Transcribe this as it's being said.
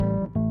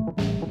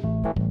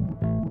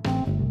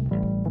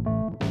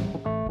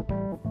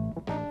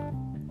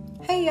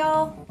Hey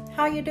y'all,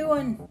 how you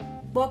doing?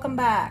 Welcome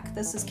back.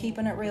 This is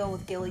Keeping It Real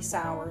with Gilly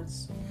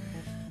Sowers.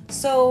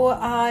 So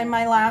in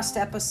my last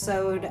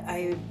episode,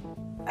 I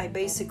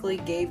basically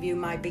gave you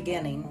my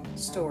beginning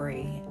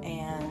story,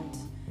 and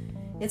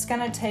it's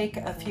going to take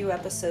a few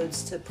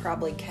episodes to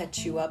probably catch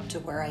you up to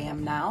where I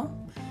am now,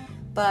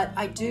 but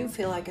I do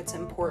feel like it's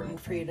important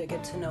for you to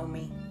get to know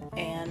me,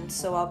 and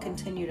so I'll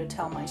continue to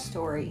tell my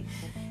story.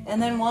 And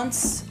then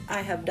once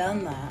I have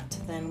done that,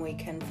 then we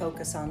can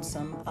focus on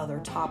some other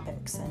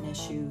topics and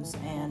issues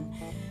and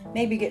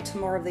maybe get to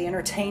more of the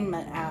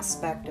entertainment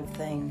aspect of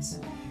things.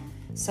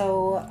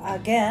 So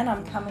again,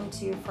 I'm coming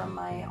to you from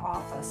my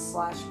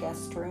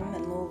office/guest room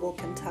in Louisville,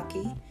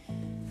 Kentucky.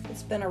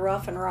 It's been a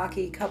rough and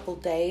rocky couple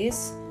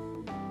days.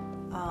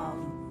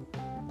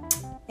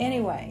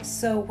 Anyway,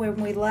 so when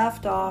we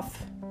left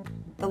off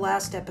the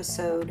last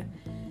episode,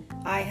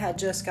 I had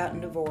just gotten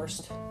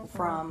divorced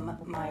from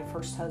my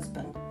first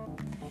husband.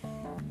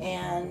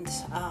 And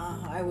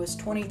I was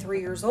 23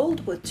 years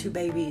old with 2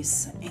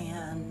 babies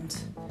and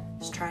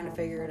was trying to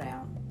figure it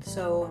out.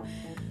 So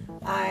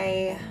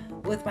I,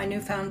 with my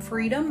newfound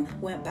freedom,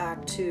 went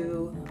back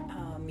to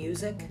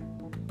music,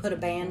 put a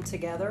band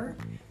together.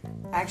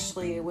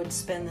 Actually, I would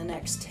spend the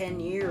next 10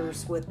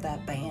 years with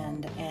that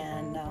band,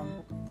 and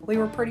we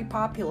were pretty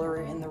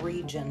popular in the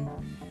region.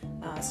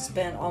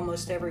 Spent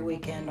almost every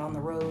weekend on the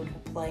road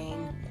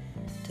playing,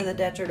 to the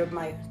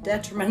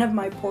detriment of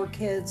my poor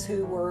kids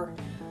who were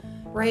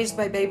raised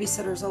by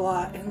babysitters a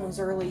lot in those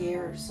early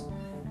years.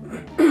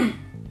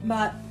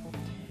 But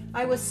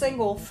I was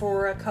single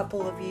for a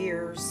couple of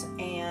years,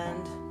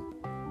 and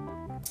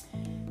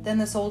then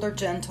this older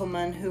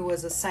gentleman who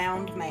was a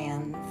sound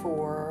man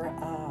for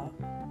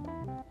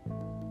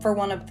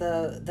one of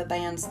the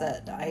bands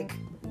that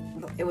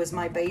it was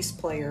my bass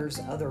player's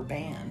other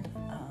band.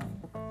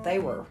 They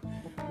were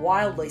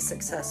wildly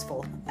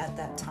successful at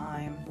that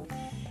time.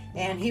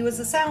 And he was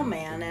a sound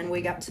man, and we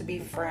got to be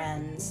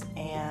friends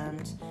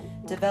and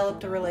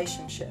developed a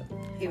relationship.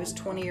 He was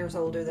 20 years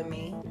older than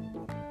me.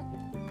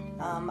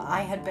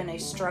 I had been a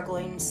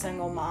struggling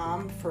single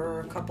mom for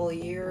a couple of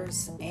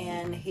years,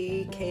 and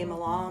he came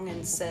along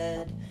and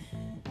said,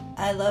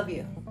 "I love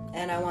you,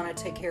 and I want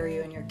to take care of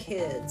you and your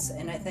kids."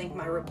 And I think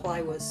my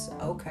reply was,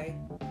 "Okay."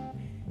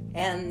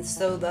 And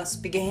so thus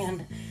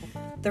began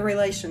the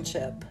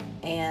relationship,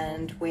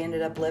 and we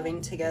ended up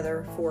living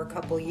together for a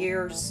couple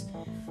years.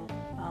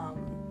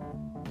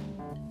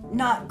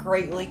 Not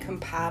greatly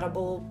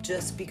compatible,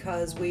 just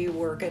because we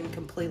were in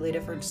completely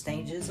different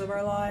stages of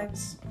our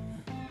lives.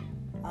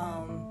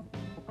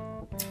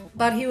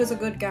 But he was a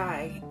good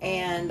guy,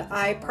 and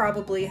I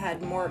probably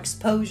had more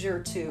exposure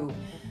to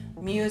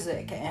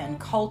music and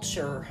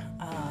culture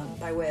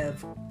by way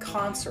of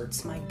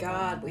concerts. My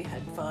God, we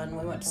had fun.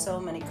 We went to so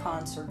many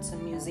concerts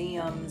and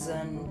museums,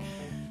 and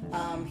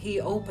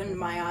he opened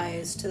my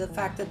eyes to the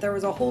fact that there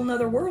was a whole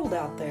nother world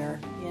out there,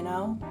 you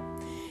know?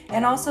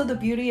 And also the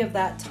beauty of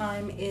that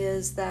time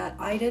is that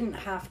I didn't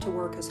have to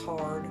work as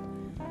hard.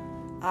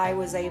 I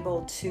was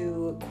able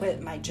to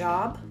quit my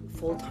job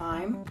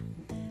full-time.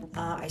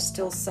 I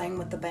still sang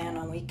with the band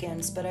on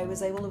weekends, but I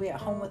was able to be at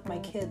home with my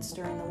kids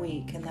during the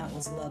week, and that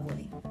was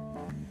lovely.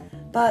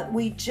 But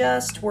we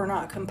just were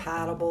not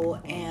compatible,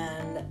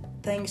 and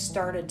things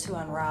started to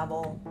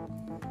unravel.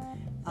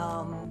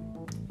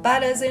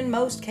 But as in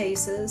most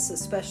cases,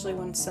 especially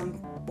when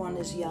someone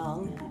is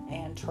young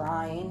and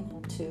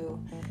trying to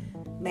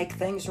make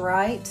things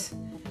right,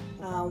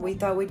 we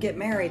thought we'd get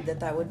married,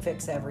 that would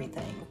fix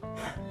everything.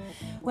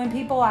 When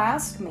people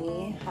ask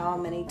me how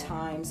many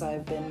times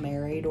I've been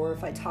married, or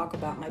if I talk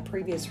about my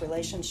previous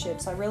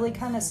relationships, I really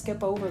kind of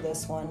skip over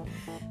this one,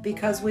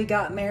 because we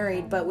got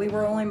married, but we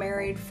were only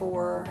married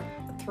for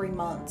 3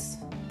 months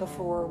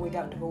before we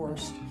got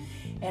divorced.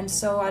 And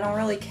so I don't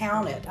really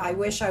count it. I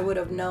wish I would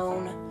have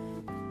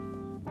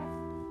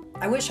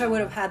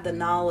had the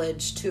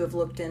knowledge to have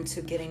looked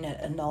into getting it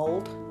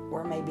annulled,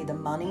 or maybe the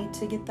money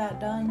to get that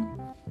done.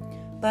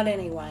 But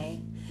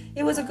anyway,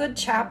 it was a good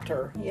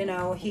chapter. You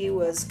know, he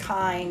was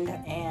kind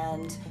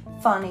and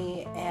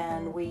funny,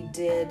 and we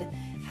did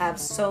have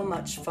so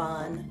much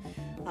fun.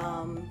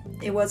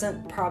 It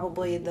wasn't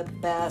probably the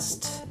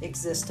best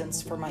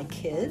existence for my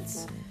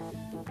kids,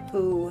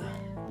 who,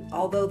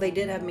 although they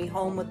did have me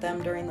home with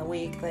them during the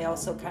week, they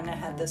also kind of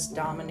had this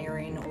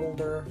domineering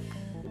older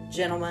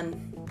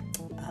gentleman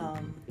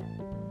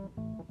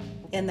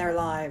in their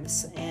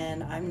lives,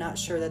 and I'm not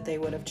sure that they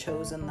would have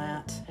chosen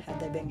that had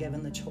they been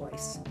given the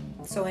choice.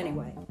 So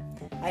anyway,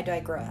 I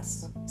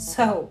digress.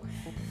 So,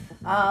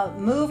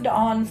 moved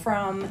on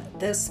from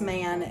this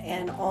man,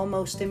 and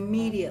almost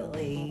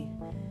immediately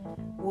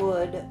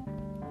would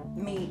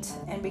meet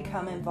and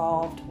become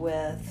involved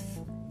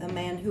with the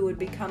man who would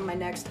become my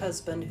next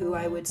husband, who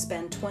I would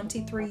spend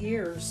 23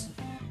 years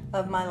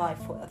of my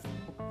life with.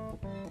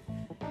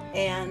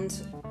 And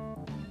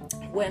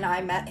when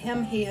I met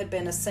him, he had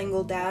been a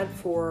single dad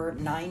for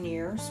 9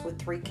 years with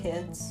 3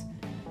 kids.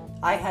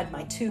 I had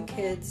my 2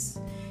 kids.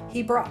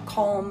 He brought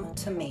calm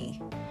to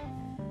me.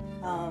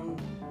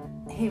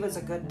 He was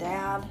a good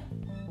dad.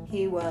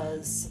 He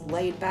was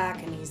laid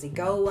back and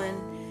easygoing.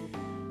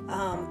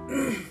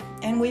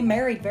 And we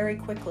married very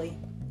quickly,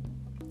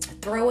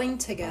 throwing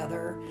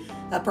together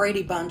a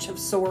Brady Bunch of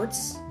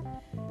sorts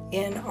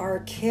in our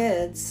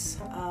kids.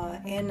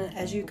 And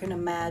as you can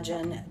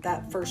imagine,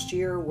 that first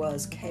year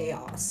was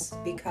chaos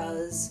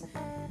because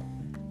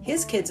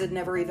his kids had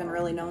never even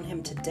really known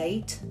him to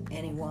date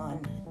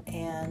anyone.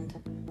 And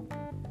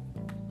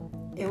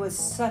it was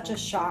such a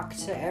shock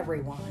to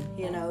everyone,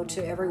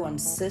 to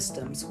everyone's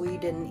systems. We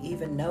didn't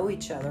even know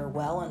each other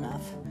well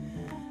enough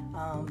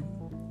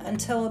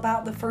until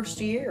about the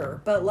first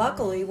year. But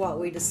luckily, what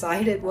we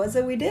decided was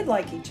that we did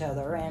like each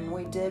other and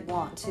we did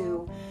want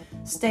to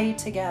stay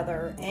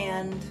together,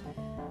 and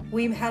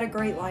we had a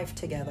great life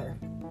together.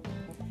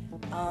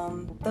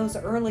 Those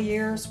early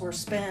years were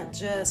spent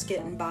just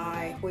getting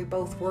by. We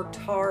both worked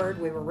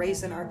hard. We were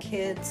raising our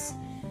kids.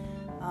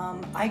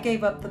 I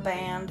gave up the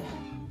band,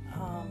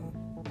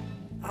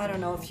 I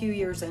don't know, a few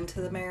years into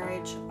the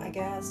marriage, I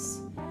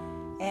guess.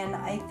 And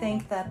I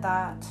think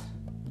that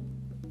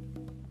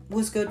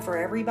was good for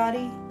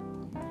everybody.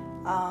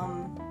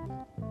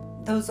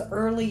 Those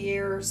early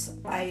years,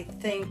 I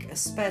think,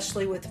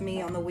 especially with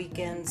me on the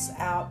weekends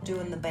out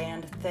doing the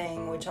band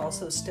thing, which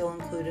also still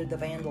included the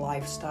band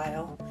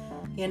lifestyle,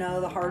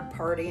 the hard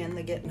partying,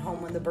 the getting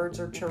home when the birds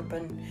are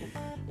chirping.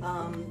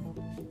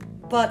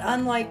 But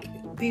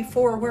unlike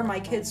before, where my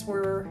kids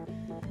were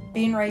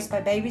being raised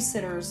by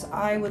babysitters,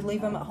 I would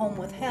leave them at home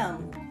with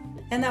him.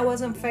 And that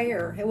wasn't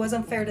fair. It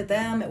wasn't fair to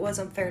them. It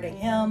wasn't fair to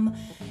him.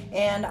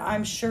 And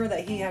I'm sure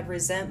that he had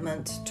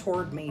resentment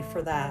toward me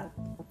for that.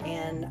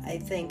 And I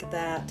think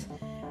that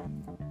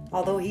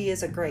although he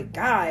is a great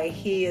guy,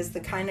 he is the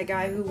kind of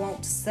guy who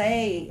won't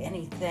say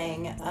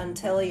anything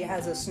until he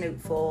has a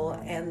snootful.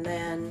 And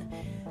then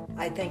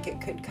I think it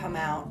could come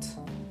out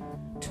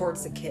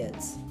towards the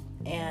kids.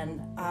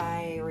 And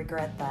I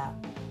regret that.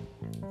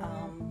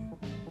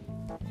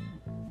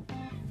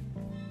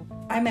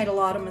 I made a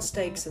lot of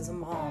mistakes as a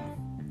mom,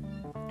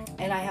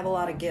 and I have a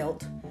lot of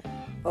guilt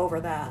over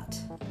that,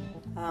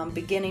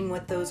 beginning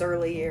with those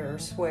early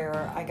years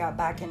where I got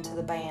back into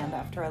the band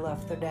after I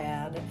left their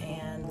dad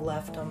and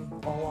left them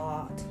a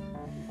lot.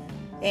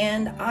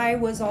 And I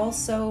was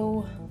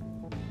also,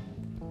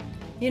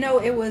 it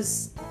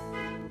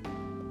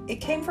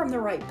came from the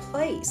right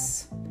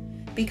place.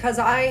 Because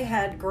I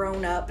had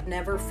grown up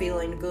never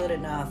feeling good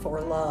enough or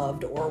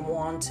loved or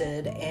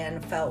wanted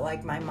and felt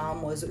like my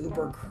mom was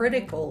uber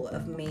critical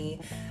of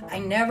me. I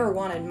never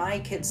wanted my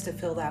kids to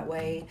feel that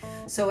way.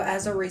 So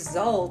as a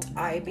result,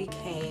 I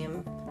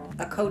became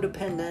a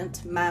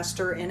codependent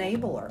master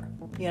enabler,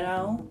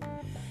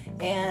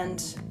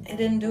 and it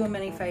didn't do him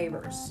any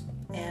favors.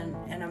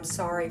 And I'm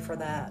sorry for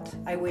that.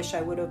 I wish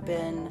I would have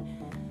been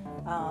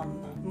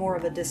more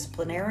of a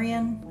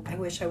disciplinarian. I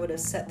wish I would have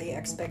set the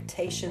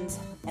expectations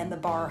and the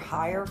bar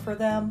higher for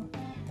them.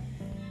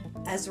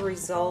 As a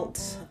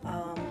result,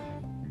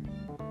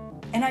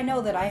 and I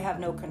know that I have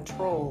no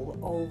control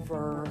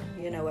over,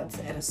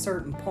 at a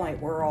certain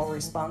point we're all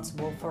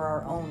responsible for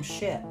our own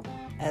shit,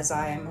 as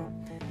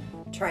I'm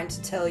trying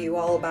to tell you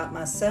all about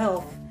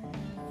myself.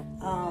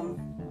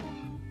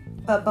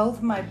 But both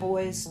of my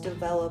boys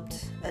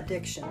developed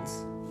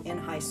addictions in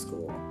high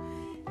school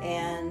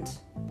and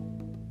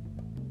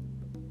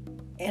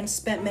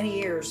spent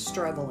many years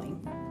struggling,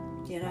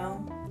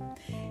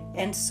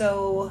 And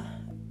so,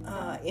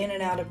 in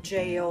and out of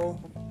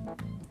jail,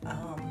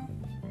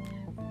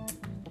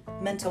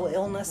 mental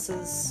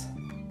illnesses,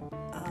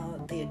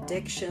 the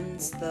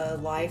addictions, the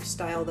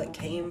lifestyle that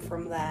came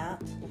from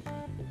that,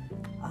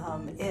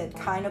 it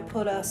kind of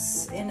put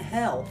us in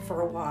hell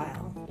for a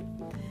while.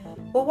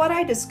 Well, what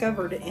I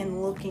discovered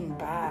in looking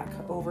back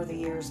over the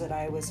years that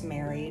I was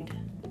married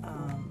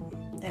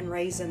and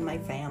raising my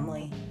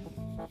family,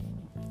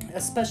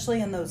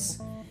 especially in those,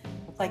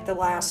 like the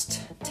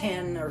last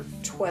 10 or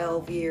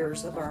 12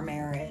 years of our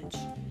marriage,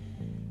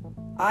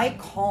 I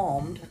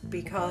calmed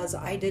because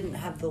I didn't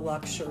have the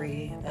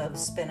luxury of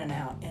spinning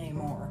out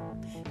anymore.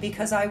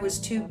 Because I was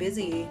too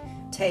busy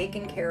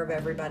taking care of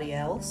everybody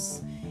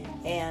else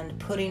and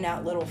putting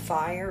out little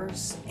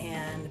fires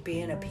and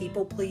being a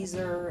people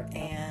pleaser.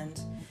 And,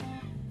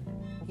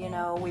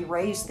 we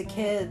raised the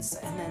kids,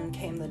 and then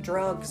came the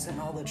drugs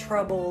and all the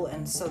trouble.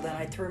 And so then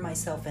I threw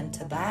myself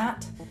into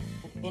that,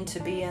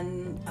 into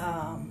being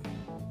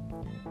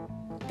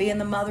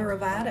the mother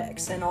of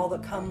addicts and all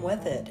that come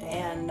with it.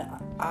 And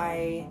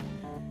I,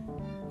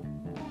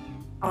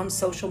 on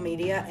social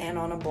media and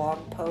on a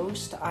blog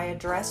post, I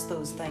address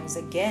those things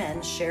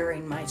again,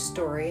 sharing my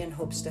story in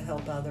hopes to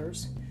help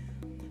others,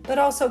 but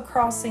also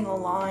crossing the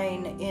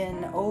line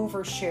in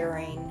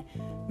oversharing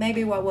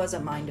maybe what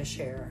wasn't mine to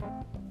share.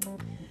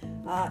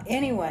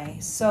 Anyway,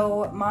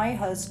 so my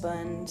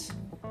husband,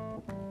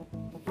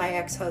 my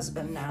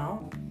ex-husband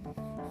now,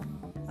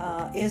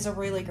 is a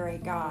really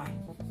great guy.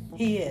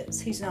 He is.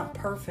 He's not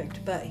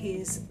perfect, but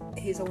he's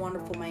a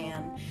wonderful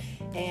man.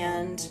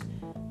 And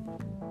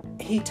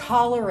he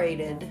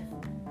tolerated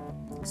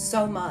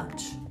so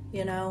much,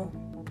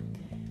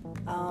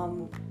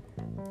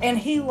 And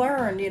he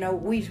learned,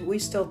 we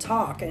still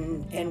talk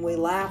and we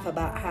laugh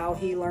about how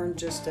he learned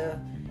just to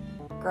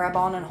grab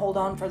on and hold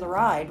on for the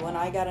ride when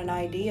I got an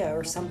idea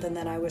or something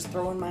that I was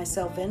throwing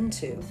myself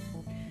into.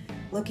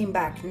 Looking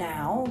back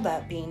now,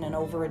 that being an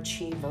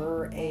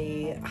overachiever,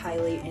 a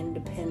highly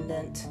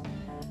independent,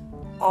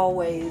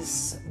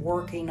 always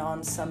working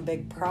on some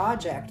big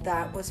project,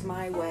 that was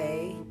my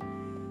way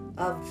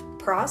of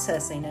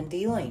processing and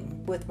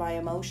dealing with my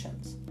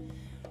emotions.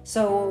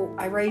 So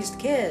I raised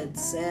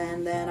kids,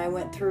 and then I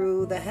went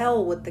through the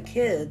hell with the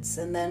kids,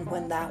 and then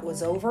when that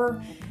was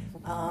over,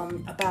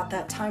 about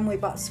that time we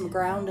bought some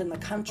ground in the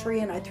country,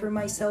 and I threw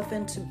myself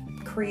into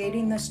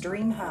creating this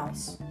dream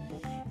house.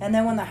 And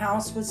then when the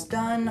house was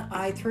done,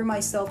 I threw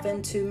myself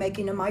into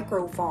making a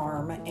micro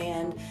farm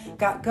and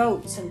got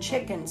goats and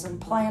chickens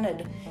and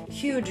planted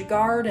huge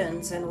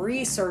gardens and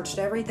researched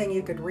everything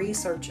you could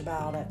research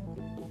about it.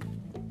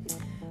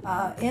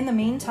 In the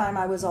meantime,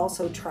 I was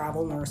also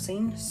travel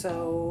nursing,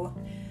 so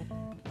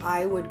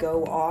I would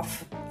go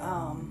off,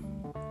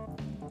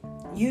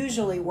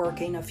 usually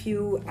working a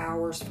few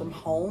hours from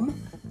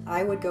home.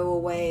 I would go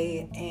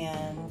away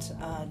and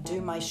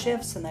do my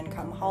shifts and then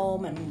come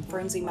home and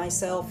frenzy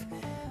myself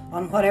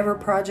on whatever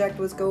project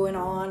was going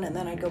on, and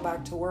then I'd go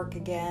back to work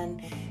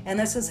again. And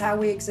this is how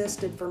we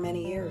existed for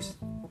many years.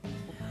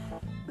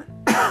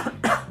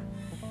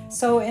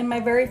 So in my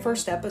very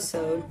first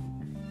episode,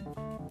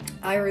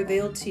 I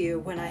revealed to you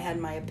when I had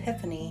my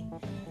epiphany,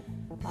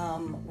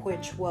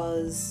 which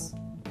was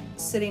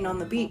sitting on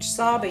the beach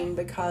sobbing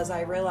because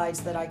I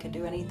realized that I could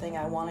do anything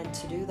I wanted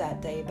to do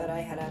that day, but I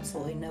had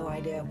absolutely no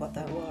idea what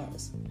that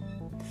was.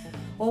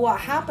 Well, what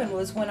happened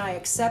was when I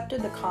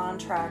accepted the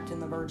contract in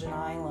the Virgin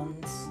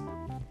Islands,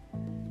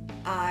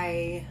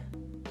 I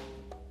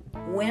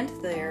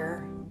went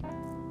there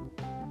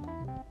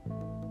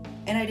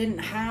and I didn't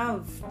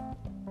have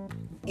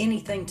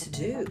anything to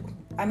do.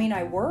 I mean,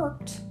 I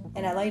worked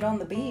and I laid on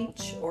the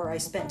beach or I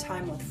spent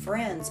time with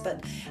friends,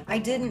 but I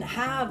didn't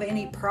have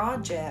any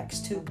projects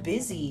to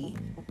busy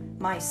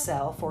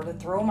myself or to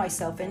throw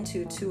myself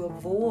into to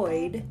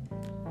avoid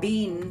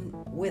being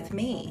with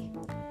me.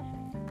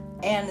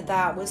 And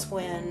that was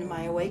when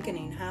my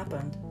awakening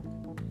happened.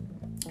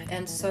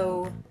 And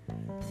so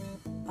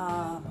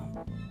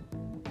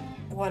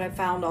what I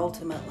found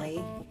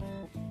ultimately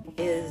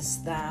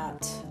is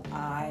that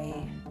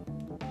I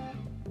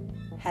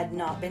had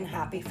not been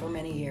happy for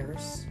many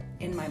years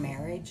in my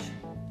marriage.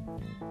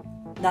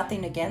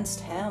 Nothing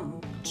against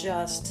him,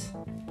 just,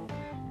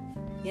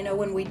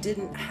 when we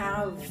didn't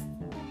have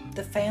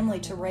the family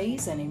to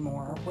raise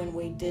anymore, when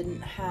we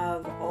didn't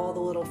have all the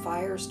little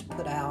fires to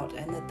put out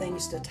and the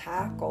things to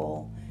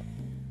tackle,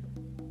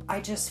 I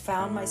just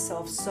found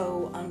myself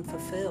so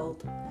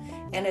unfulfilled.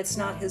 And it's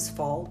not his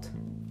fault.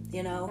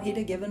 He'd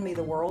have given me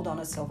the world on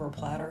a silver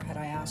platter had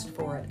I asked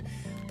for it.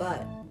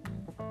 But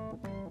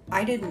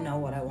I didn't know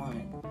what I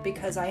wanted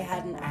because I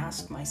hadn't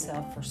asked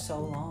myself for so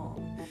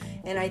long.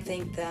 And I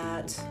think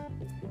that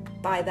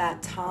by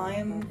that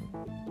time,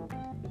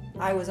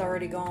 I was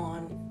already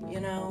gone,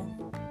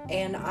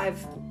 And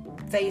I've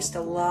faced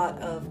a lot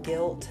of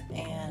guilt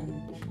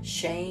and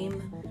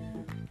shame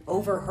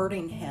over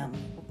hurting him,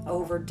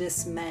 over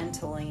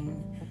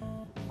dismantling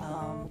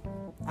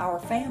our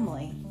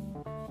family.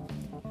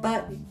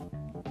 But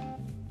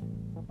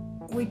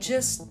we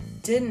just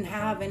didn't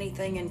have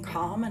anything in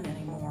common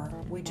anymore.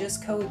 We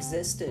just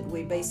coexisted.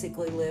 We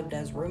basically lived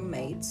as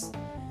roommates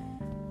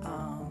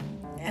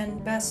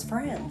and best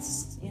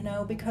friends,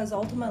 because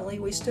ultimately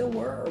we still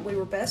were. We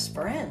were best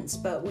friends,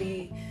 but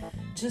we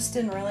just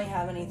didn't really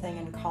have anything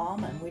in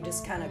common. We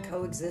just kind of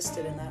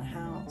coexisted in that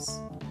house.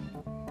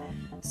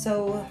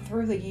 So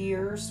through the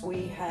years,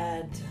 we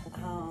had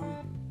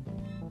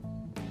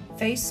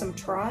faced some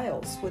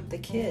trials with the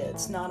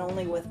kids, not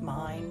only with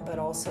mine, but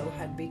also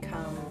had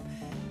become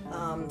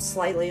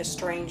slightly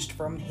estranged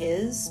from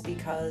his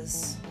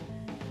because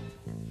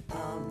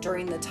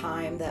during the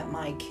time that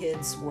my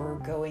kids were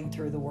going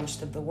through the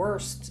worst of the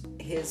worst,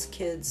 his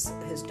kids,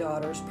 his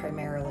daughters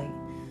primarily,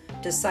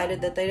 decided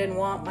that they didn't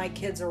want my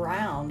kids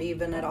around,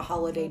 even at a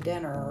holiday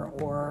dinner,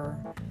 or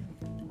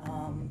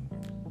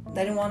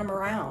they didn't want them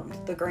around,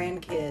 the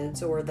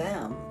grandkids or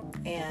them.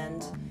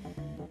 And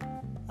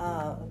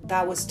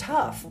that was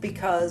tough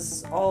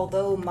because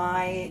although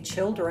my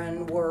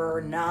children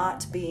were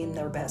not being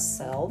their best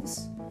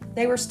selves,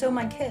 they were still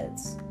my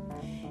kids.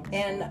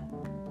 And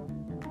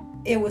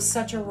it was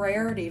such a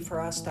rarity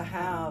for us to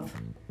have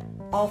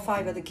all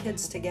 5 of the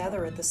kids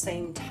together at the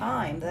same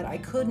time that I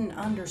couldn't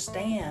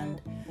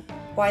understand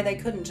why they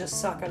couldn't just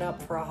suck it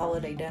up for a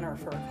holiday dinner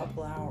for a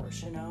couple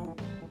hours,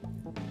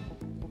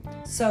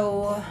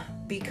 So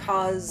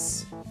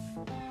because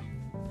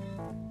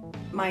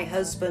my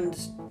husband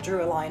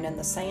drew a line in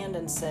the sand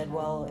and said,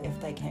 well, if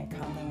they can't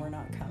come, then we're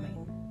not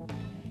coming.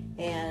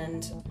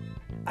 And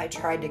I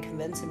tried to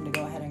convince him to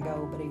go ahead and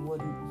go, but he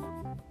wouldn't.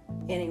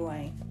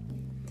 Anyway,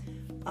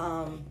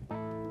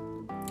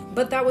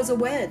 but that was a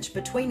wedge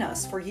between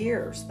us for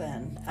years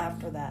then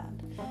after that,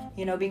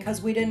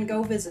 because we didn't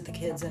go visit the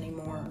kids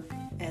anymore.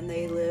 and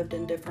they lived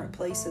in different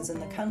places in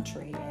the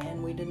country,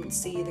 and we didn't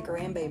see the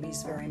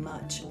grandbabies very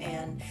much,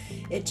 and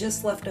it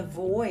just left a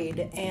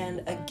void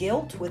and a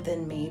guilt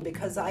within me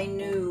because I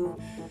knew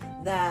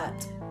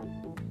that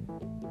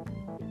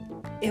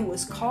it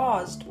was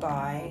caused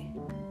by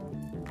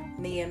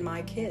me and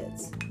my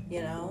kids,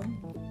 you know.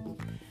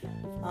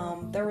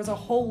 There was a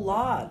whole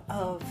lot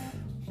of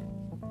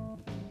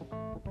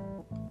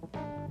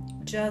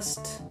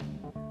just,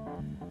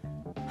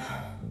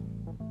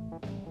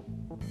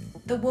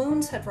 the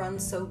wounds had run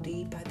so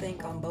deep, I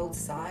think, on both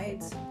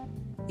sides,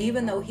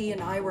 even though he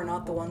and I were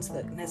not the ones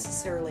that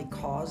necessarily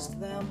caused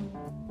them,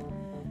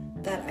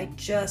 that I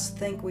just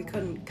think we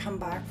couldn't come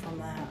back from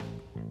that,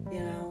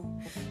 you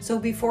know. So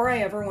before I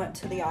ever went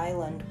to the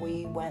island,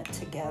 we went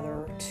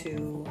together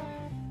to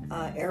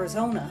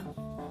Arizona,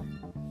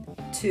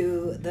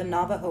 to the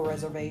Navajo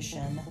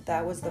reservation.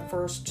 That was the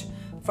first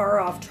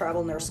far-off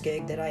travel nurse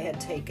gig that I had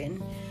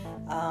taken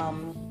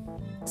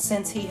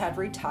since he had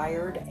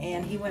retired,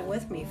 and he went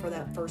with me for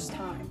that first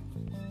time.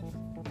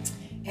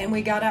 And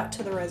we got out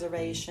to the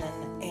reservation,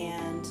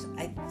 and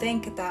I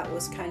think that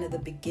was kind of the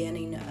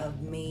beginning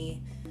of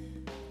me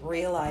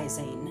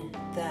realizing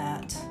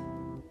that,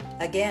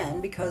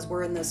 again, because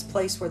we're in this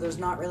place where there's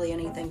not really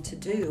anything to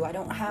do, I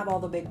don't have all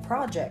the big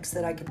projects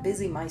that I could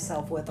busy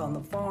myself with on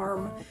the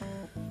farm,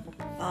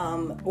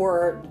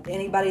 or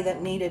anybody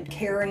that needed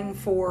caring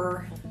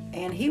for.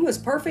 And he was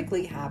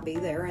perfectly happy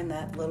there in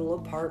that little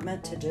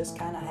apartment to just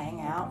kind of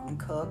hang out and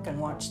cook and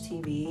watch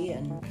TV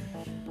and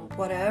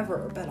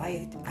whatever. But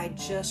I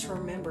just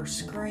remember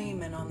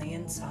screaming on the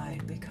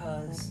inside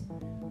because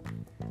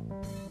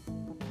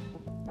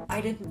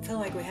I didn't feel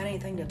like we had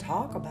anything to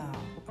talk about,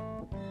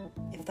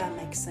 if that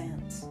makes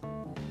sense.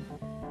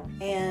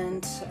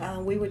 And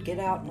we would get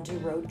out and do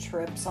road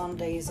trips on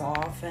days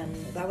off, and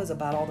that was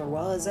about all there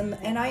was.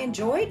 And I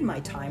enjoyed my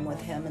time with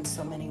him in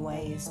so many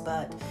ways,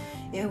 but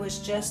it was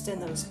just in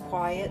those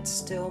quiet,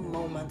 still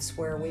moments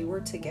where we were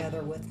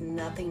together with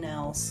nothing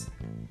else,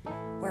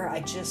 where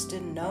I just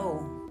didn't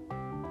know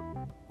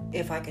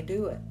if I could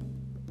do it.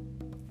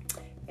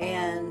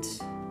 And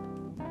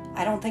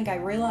I don't think I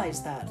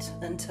realized that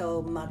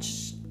until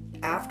much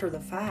after the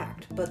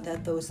fact, but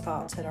that those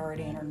thoughts had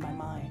already entered my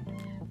mind.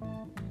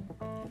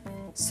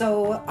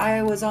 So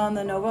I was on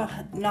the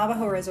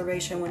Navajo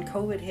reservation when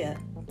COVID hit.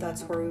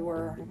 That's where we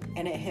were,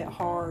 and it hit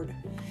hard.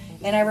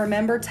 And I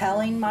remember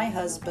telling my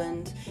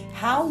husband,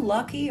 how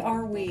lucky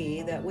are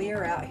we that we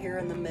are out here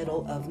in the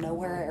middle of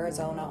nowhere,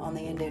 Arizona, on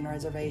the Indian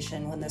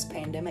reservation. When this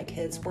pandemic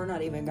hits, we're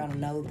not even going to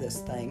know this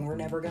thing. We're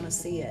never going to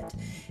see it.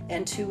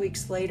 And 2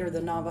 weeks later,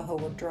 the Navajo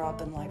were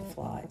dropping like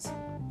flies.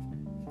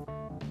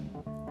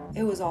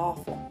 It was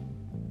awful.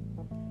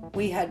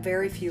 We had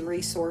very few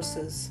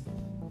resources.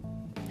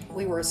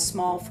 We were a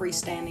small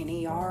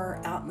freestanding ER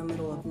out in the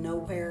middle of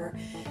nowhere.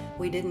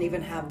 We didn't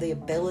even have the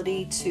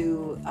ability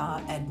to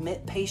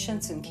admit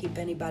patients and keep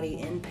anybody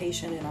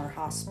inpatient in our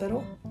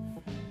hospital.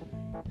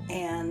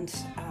 And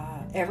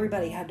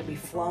everybody had to be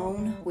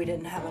flown. We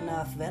didn't have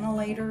enough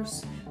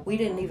ventilators. We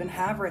didn't even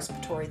have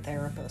respiratory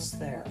therapists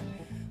there.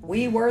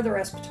 We were the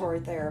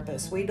respiratory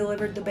therapists. We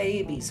delivered the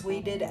babies. We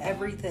did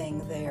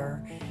everything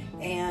there.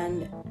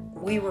 And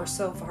we were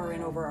so far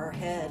in over our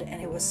head,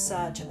 and it was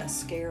such a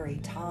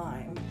scary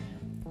time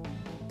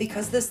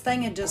because this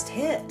thing had just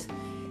hit,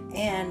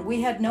 and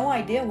we had no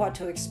idea what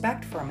to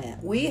expect from it.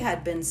 We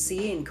had been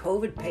seeing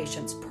COVID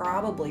patients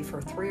probably for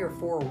 3 or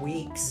 4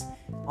 weeks,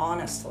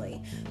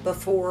 honestly,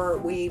 before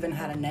we even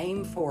had a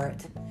name for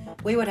it.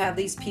 We would have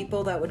these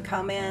people that would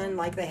come in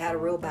like they had a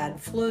real bad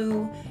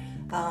flu.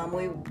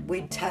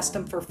 We'd test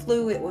them for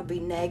flu. It would be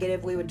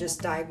negative. We would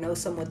just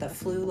diagnose them with a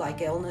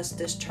flu-like illness,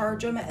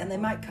 discharge them, and they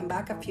might come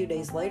back a few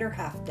days later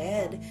half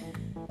dead,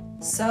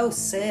 so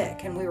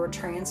sick, and we were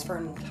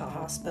transferring them to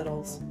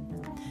hospitals.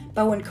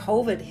 But when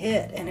COVID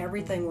hit and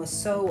everything was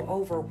so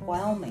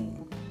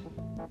overwhelming,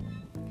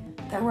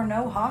 there were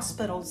no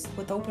hospitals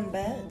with open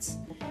beds,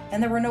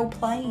 and there were no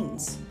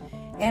planes,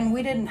 and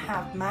we didn't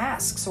have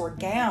masks or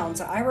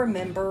gowns. I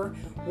remember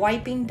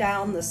wiping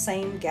down the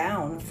same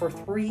gown for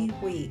 3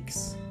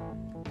 weeks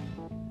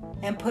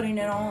and putting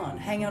it on,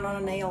 hanging on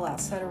a nail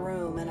outside a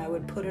room, and I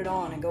would put it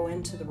on and go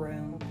into the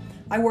room.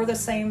 I wore the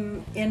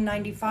same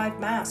N95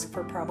 mask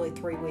for probably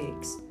 3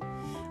 weeks.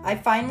 I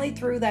finally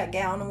threw that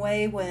gown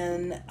away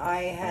when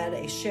I had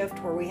a shift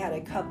where we had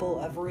a couple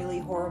of really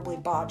horribly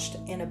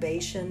botched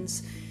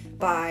intubations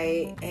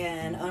by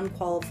an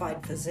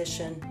unqualified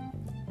physician,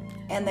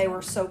 and they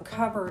were so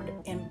covered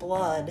in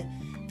blood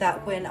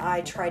that when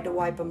I tried to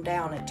wipe them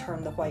down, it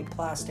turned the white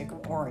plastic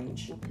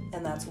orange,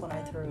 and that's when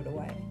I threw it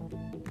away.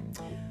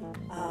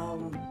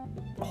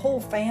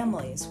 Whole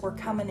families were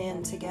coming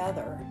in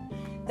together.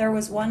 There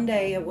was one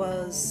day, it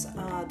was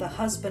the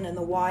husband and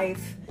the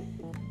wife,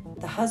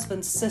 the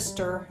husband's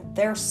sister,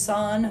 their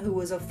son, who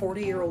was a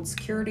 40-year-old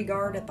security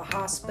guard at the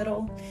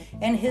hospital,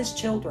 and his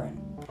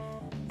children.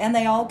 And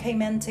they all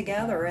came in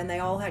together, and they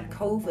all had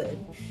COVID.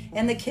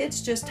 And the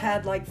kids just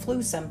had like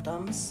flu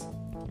symptoms.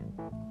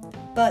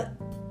 But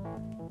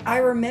I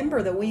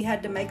remember that we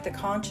had to make the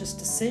conscious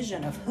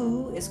decision of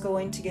who is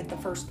going to get the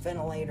first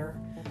ventilator,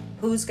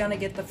 who's going to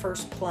get the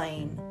first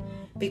plane,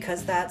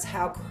 because that's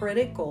how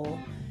critical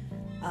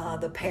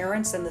the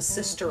parents and the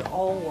sister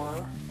all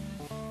were.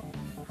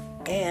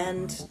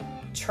 And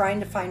trying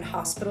to find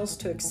hospitals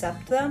to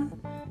accept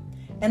them.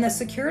 And the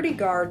security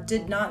guard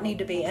did not need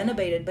to be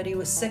intubated, but he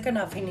was sick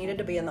enough he needed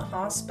to be in the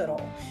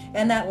hospital.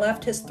 And that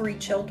left his 3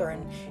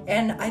 children.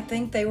 And I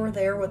think they were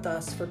there with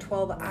us for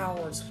 12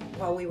 hours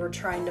while we were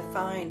trying to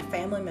find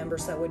family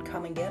members that would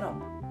come and get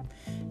them.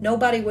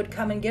 Nobody would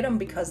come and get them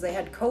because they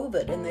had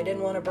COVID and they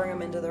didn't want to bring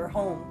them into their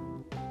home.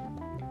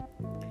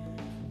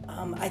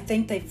 I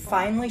think they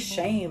finally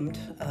shamed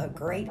a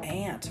great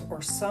aunt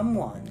or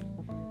someone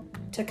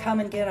to come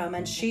and get them.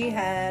 And she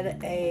had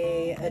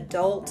a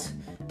adult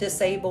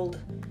disabled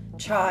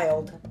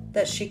child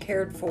that she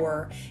cared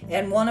for,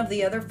 and one of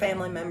the other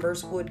family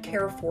members would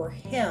care for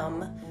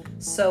him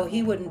so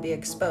he wouldn't be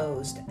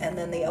exposed. And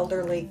then the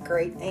elderly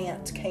great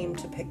aunt came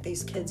to pick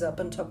these kids up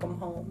and took them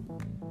home.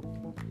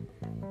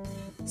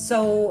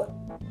 So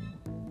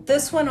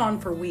this went on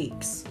for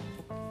weeks.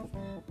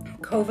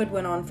 COVID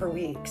went on for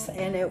weeks,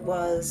 and it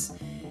was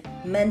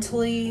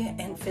mentally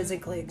and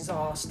physically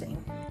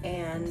exhausting.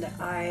 And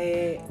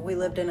we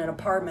lived in an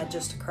apartment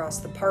just across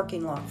the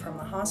parking lot from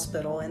the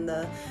hospital, and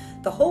the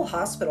whole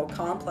hospital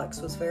complex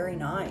was very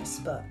nice,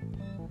 but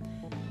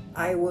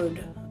I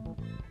would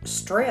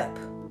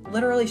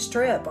literally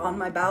strip on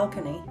my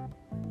balcony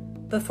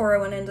before I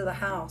went into the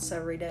house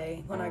every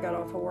day when I got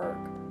off of work.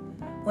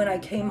 When I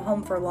came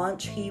home for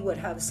lunch, he would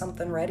have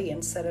something ready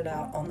and set it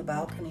out on the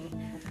balcony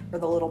or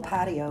the little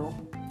patio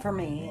for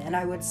me, and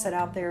I would sit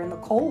out there in the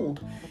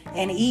cold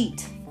and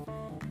eat.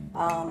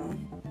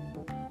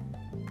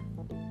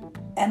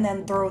 And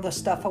then throw the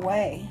stuff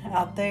away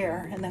out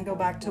there and then go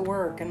back to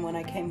work. And when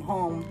I came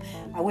home,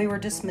 we were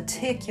just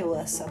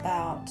meticulous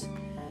about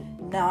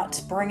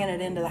not bringing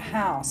it into the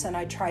house. And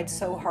I tried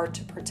so hard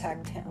to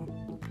protect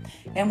him.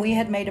 And we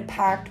had made a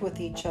pact with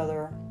each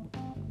other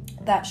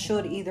that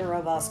should either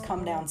of us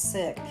come down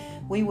sick,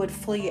 we would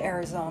flee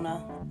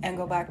Arizona and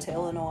go back to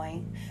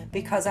Illinois.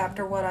 Because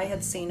after what I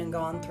had seen and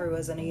gone through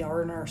as an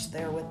ER nurse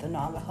there with the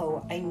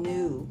Navajo, I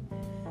knew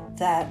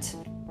that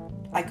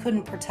I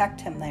couldn't protect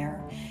him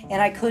there,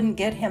 and I couldn't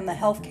get him the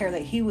health care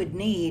that he would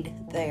need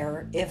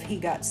there if he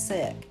got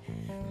sick.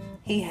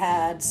 He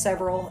had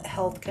several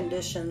health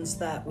conditions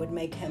that would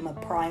make him a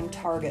prime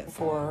target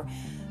for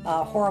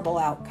a horrible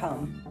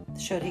outcome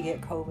should he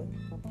get COVID.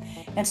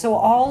 And so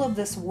all of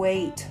this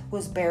weight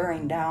was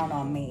bearing down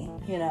on me,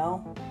 you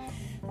know.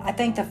 I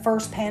think the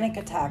first panic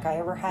attack I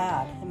ever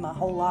had in my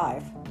whole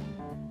life,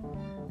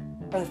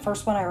 or the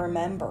first one I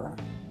remember,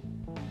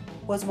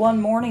 was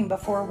one morning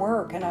before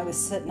work, and I was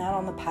sitting out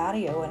on the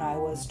patio and I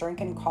was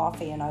drinking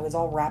coffee and I was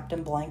all wrapped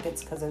in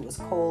blankets because it was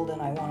cold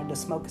and I wanted to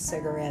smoke a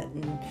cigarette,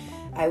 and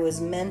I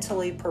was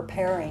mentally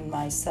preparing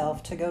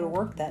myself to go to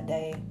work that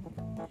day.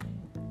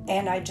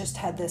 And I just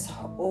had this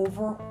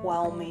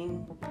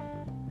overwhelming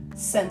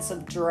sense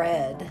of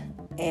dread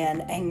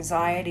and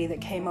anxiety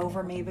that came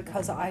over me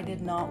because I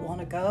did not want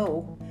to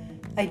go.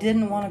 I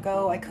didn't want to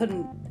go. I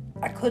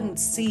couldn't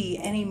see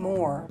any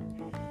more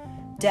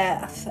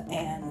death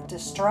and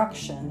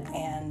destruction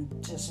and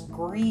just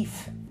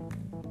grief.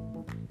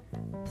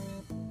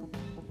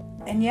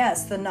 And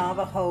yes, the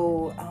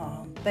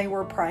Navajo, they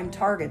were prime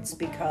targets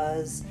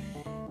because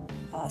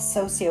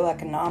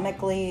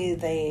socioeconomically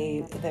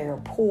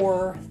they're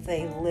poor.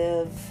 They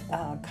live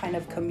kind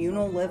of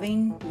communal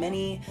living.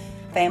 Many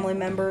family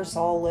members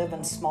all live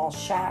in small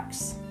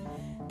shacks.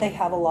 They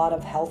have a lot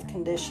of health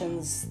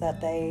conditions that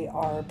they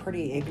are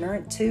pretty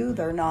ignorant to.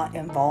 They're not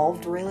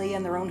involved really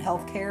in their own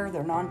health care.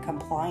 They're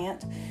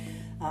non-compliant.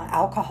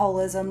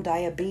 Alcoholism,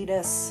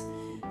 diabetes,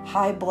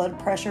 high blood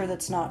pressure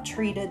that's not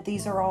treated.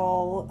 These are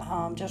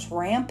all just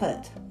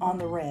rampant on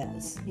the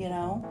res, you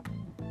know.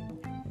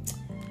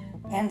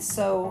 And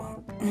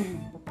so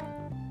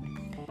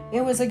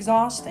it was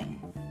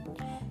exhausting.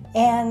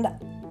 And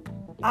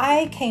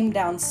I came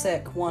down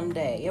sick one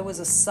day. It was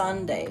a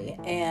Sunday,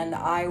 and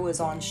I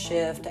was on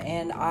shift,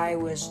 and I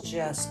was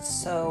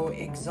just so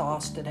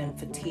exhausted and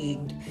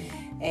fatigued.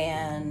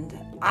 And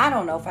I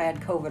don't know if I had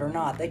COVID or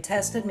not. They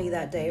tested me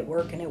that day at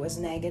work, and it was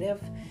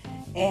negative.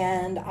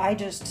 And I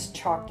just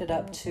chalked it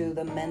up to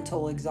the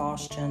mental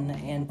exhaustion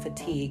and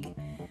fatigue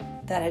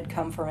that had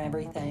come from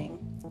everything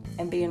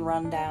and being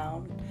run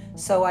down.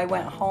 So I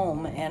went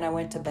home and I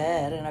went to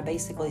bed, and I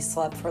basically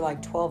slept for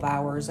like 12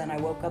 hours, and I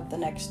woke up the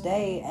next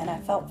day and I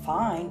felt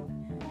fine.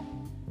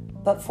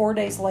 But 4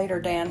 days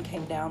later, Dan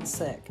came down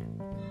sick.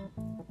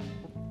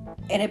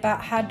 And it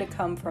about had to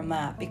come from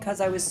that because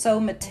I was so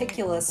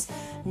meticulous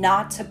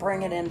not to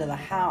bring it into the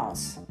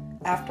house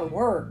after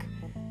work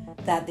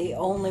that the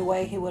only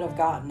way he would have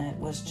gotten it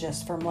was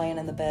just from laying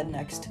in the bed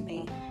next to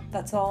me.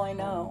 That's all I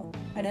know.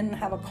 I didn't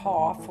have a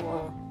cough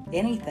or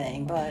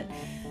anything, but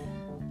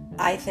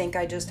I think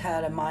I just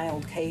had a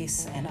mild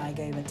case and I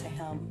gave it to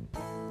him.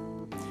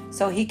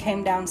 So he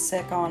came down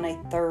sick on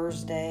a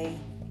Thursday,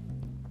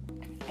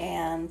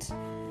 and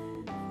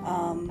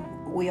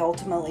we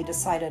ultimately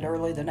decided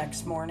early the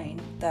next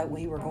morning that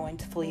we were going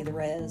to flee the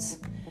res.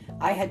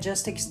 I had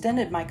just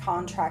extended my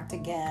contract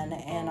again,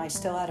 and I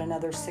still had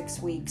another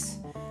 6 weeks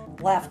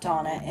left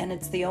on it, and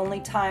it's the only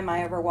time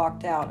I ever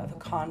walked out of a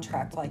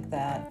contract like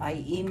that. I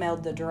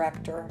emailed the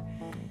director,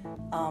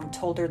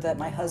 told her that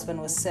my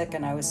husband was sick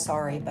and I was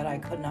sorry, but I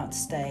could not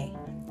stay.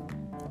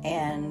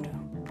 And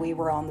we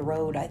were on the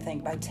road, I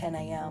think, by 10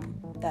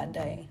 a.m. that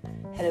day,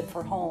 headed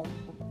for home.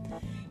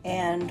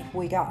 And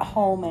we got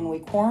home and we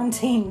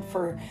quarantined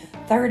for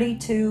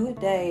 32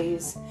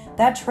 days.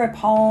 That trip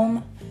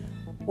home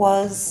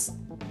was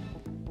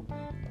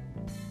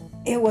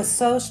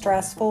so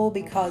stressful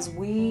because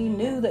we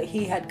knew that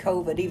he had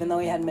COVID, even though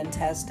he hadn't been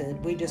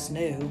tested. We just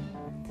knew.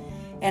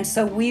 And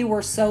so we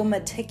were so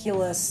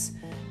meticulous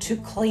to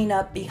clean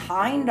up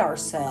behind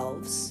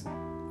ourselves.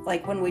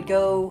 Like when we'd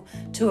go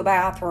to a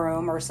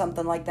bathroom or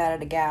something like that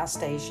at a gas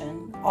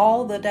station,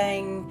 all the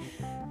dang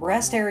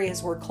rest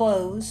areas were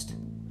closed.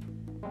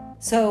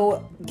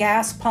 So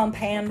gas pump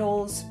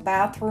handles,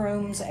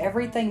 bathrooms,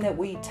 everything that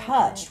we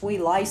touched, we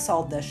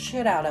Lysoled the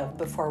shit out of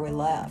before we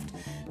left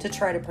to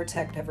try to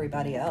protect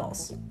everybody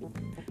else.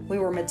 We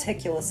were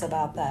meticulous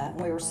about that,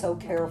 and we were so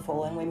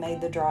careful, and we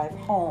made the drive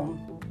home.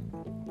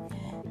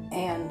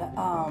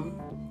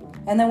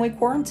 And then we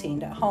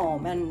quarantined at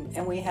home,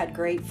 and we had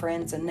great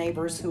friends and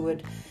neighbors who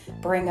would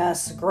bring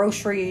us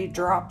grocery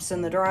drops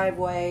in the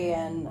driveway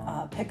and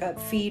pick up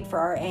feed for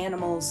our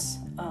animals.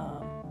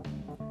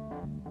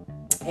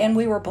 And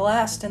we were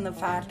blessed in the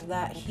fact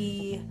that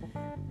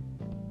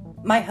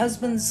my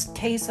husband's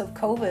case of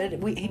COVID,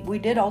 we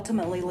did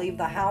ultimately leave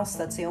the house.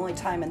 That's the only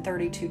time in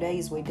 32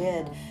 days we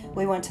did.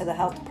 We went to the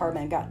health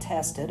department and got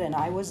tested, and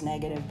I was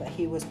negative, but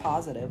he was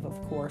positive, of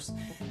course.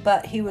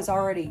 But he was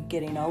already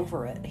getting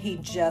over it. He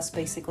just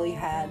basically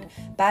had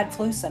bad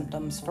flu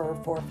symptoms for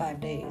 4 or 5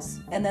 days,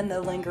 and then the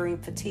lingering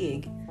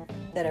fatigue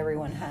that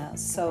everyone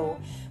has. So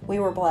we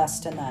were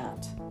blessed in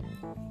that.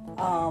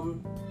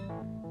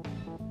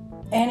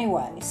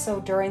 Anyway, so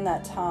during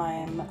that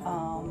time,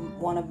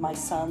 one of my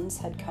sons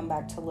had come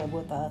back to live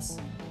with us,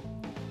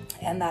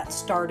 and that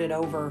started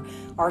over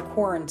our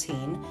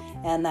quarantine,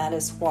 and that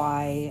is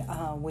why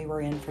we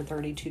were in for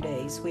 32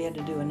 days. We had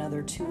to do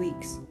another 2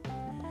 weeks.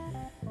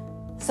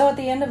 So at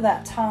the end of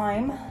that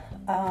time,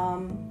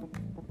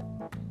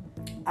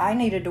 I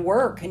needed to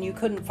work, and you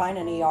couldn't find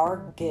an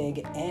ER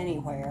gig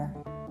anywhere.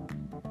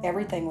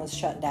 Everything was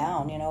shut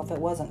down. If it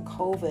wasn't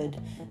COVID,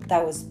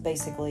 that was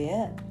basically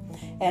it.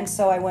 And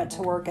so I went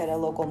to work at a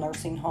local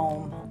nursing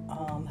home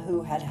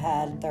who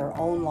had their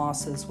own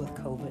losses with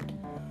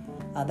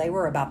COVID. They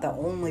were about the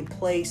only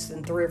place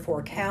in 3 or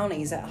 4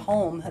 counties at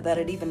home that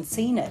had even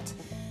seen it.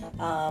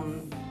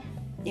 And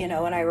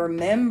I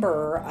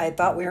remember I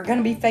thought we were going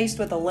to be faced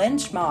with a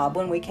lynch mob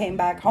when we came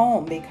back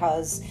home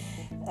because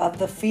of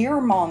the fear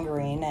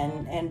mongering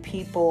and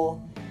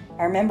people.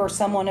 I remember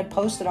someone had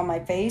posted on my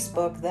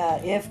Facebook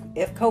that if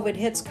COVID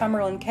hits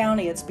Cumberland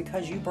County, it's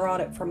because you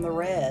brought it from the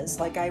res.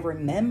 Like, I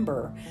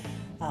remember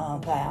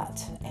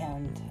that.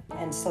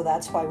 And so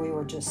that's why we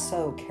were just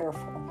so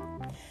careful.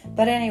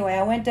 But anyway,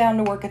 I went down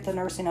to work at the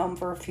nursing home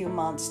for a few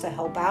months to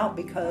help out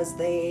because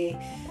they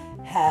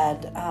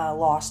had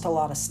lost a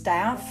lot of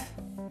staff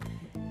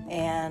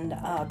and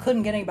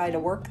couldn't get anybody to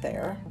work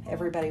there.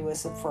 Everybody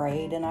was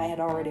afraid, and I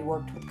had already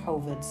worked with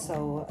COVID,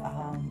 so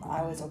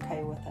I was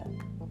okay with it.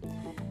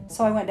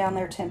 So I went down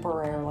there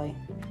temporarily,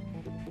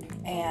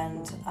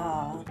 and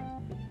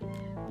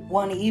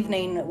one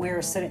evening we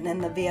were sitting in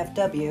the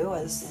VFW,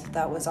 as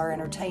that was our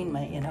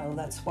entertainment.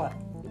 That's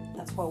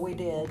what we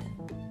did.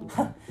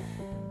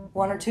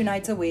 1 or 2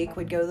 nights a week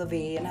we'd go to the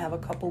V and have a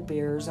couple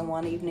beers, and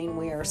one evening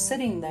we are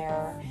sitting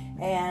there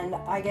and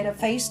I get a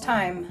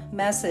FaceTime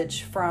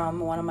message from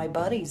one of my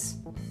buddies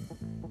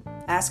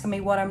asking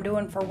me what I'm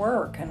doing for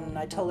work, and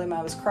I told him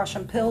I was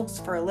crushing pills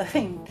for a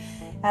living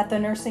at the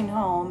nursing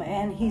home,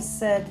 and he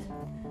said,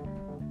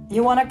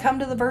 "You want to come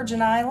to the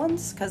Virgin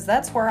Islands? Because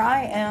that's where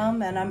I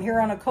am, and I'm here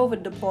on a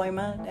COVID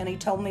deployment." And he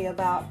told me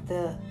about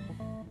the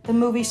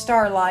movie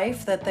star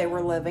life that they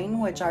were living,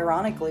 which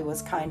ironically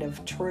was kind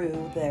of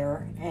true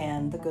there,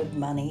 and the good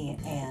money,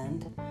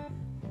 and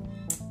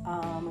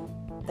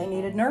they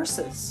needed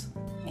nurses.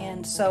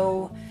 And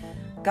so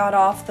got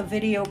off the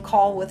video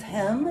call with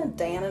him.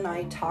 Dan and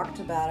I talked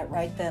about it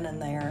right then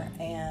and there,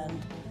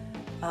 and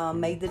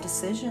made the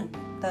decision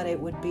that it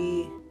would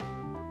be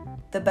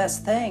the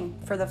best thing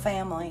for the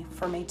family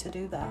for me to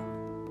do that.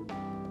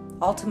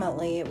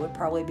 Ultimately, it would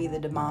probably be the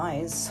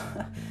demise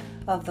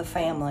of the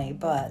family,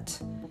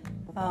 but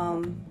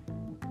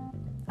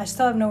I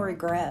still have no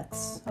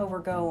regrets over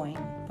going.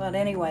 But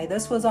anyway,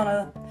 this was on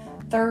a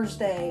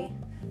Thursday.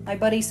 My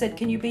buddy said,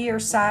 "Can you be here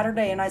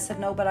Saturday?" And I said,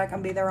 "No, but I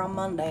can be there on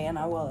Monday," and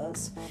I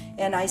was.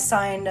 And I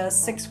signed a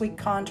 6-week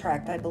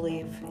contract, I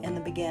believe, in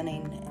the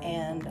beginning,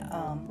 and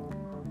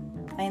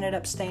I ended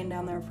up staying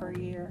down there for a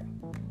year.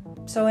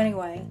 So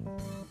anyway,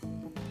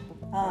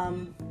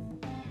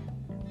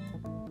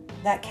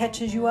 that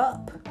catches you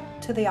up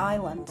to the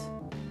island.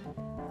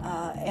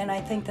 And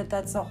I think that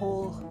that's a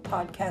whole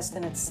podcast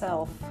in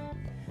itself.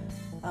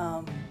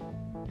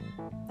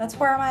 That's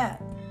where I'm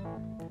at.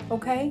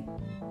 Okay?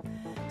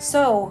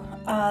 So,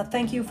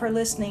 thank you for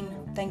listening.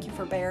 Thank you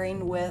for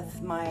bearing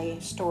with my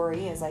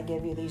story as I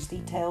give you these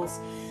details.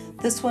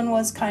 This one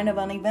was kind of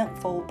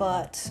uneventful,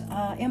 but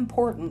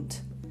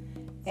important.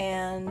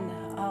 And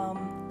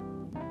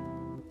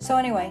so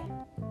anyway,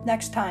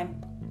 next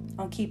time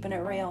on Keeping It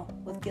Real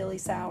with Gilly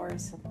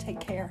Sowers. Take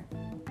care.